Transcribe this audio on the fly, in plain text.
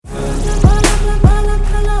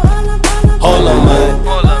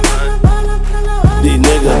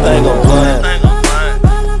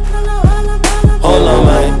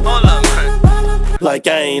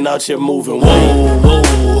ain't out here moving. Whoa, whoa,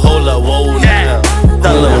 hold up, whoa now.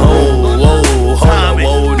 Tell them, whoa, whoa, hold up,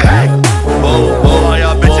 whoa now. Whoa, whoa, all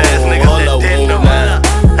y'all bitch ass niggas that didn't know now.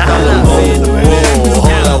 Tell them, whoa,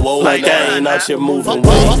 hold up, whoa, like I ain't out here moving.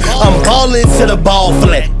 I'm ballin' to the ball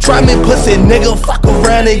flat. Try me pussy nigga, fuck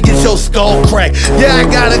around and get your skull cracked. Yeah, I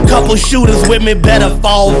got a couple shooters with me, better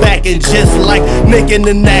fall back. And just like Nick and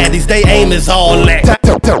the Natties, they aim is all that.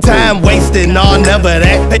 Time wasting, nah, never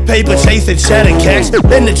that. Paper chasing, cheddar cash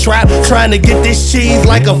in the trap, trying to get this cheese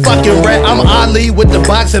like a fucking rat. I'm Ali with the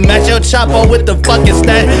box and match your chopper with the fucking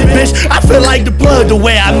stack. Bitch, I feel like the plug the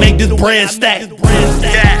way I make this brand stack.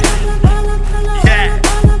 Yeah, yeah.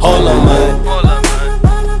 Hold on, man.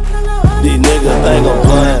 These niggas think I'm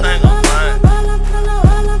playing.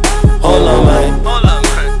 Hold on, man.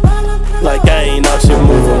 Like I ain't out here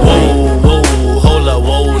moving. Whoa, whoa, hold up,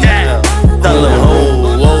 whoa now. Tell them,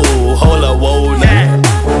 whoa, whoa, hold up, whoa now.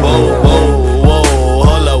 Whoa, whoa, whoa,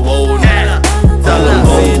 hold up, whoa now. Tell them,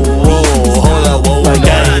 whoa, whoa, hold up, whoa. Like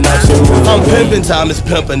I ain't out here moving. I'm pimpin' time, it's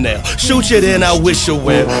pimpin' now. Shoot you then I wish you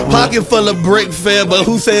well. Pocket full of brick fair, but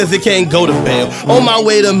who says it can't go to bail? On my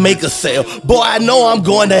way to make a sale. Boy, I know I'm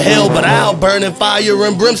going to hell, but I'll burn in fire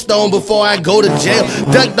and brimstone before I go to jail.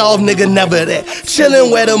 Ducked off, nigga, never that. Chillin'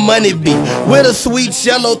 where the money be. With a sweet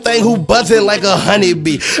yellow thing who buzzin' like a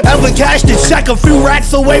honeybee. Ever cashed the check a few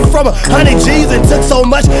racks away from 100 G's and took so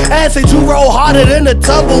much acid you roll harder than a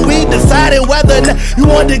tumbleweed. Decided whether or not you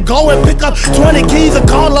wanted to go and pick up 20 keys or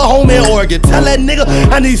call a home in Oregon. Tell that nigga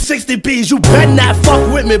I need 60 P's. You better not fuck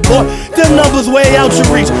with me, boy. Them numbers way out your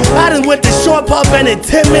reach. I done went to short pump and in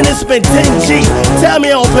 10 minutes spent 10 G's. Tell me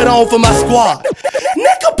I don't put on for my squad.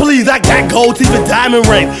 Nigga, please, I got gold teeth and diamond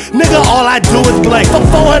rings. Nigga, all I do is blank. For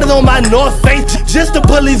 400 on my North Face just to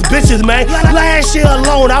pull these bitches, man. Last year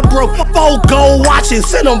alone, I broke 4 gold watches.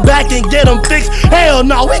 Send them back and get them fixed. Hell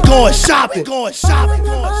no, we going shopping. We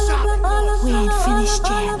ain't finished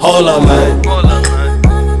yet. Hold up, man.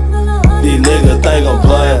 These niggas think I'm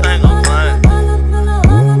playing.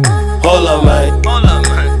 Hold up, man.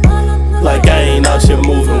 Like I ain't out here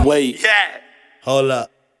moving weight. Hold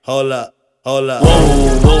up, hold up, hold up.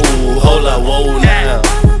 Whoa, whoa, hold up, whoa now.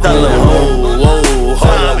 Tell them, whoa, whoa,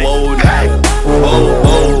 hold up, whoa now. Whoa,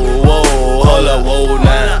 whoa, whoa, hold up, whoa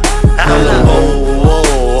now. Tell them, whoa,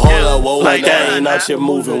 whoa, hold up, whoa. Like I ain't out here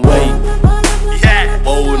moving weight.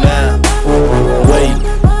 Whoa now. Wait.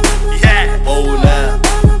 Whoa now.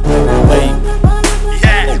 Wait.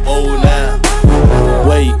 Whoa now.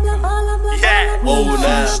 Wait. Whoa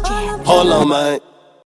now. Hold on, man.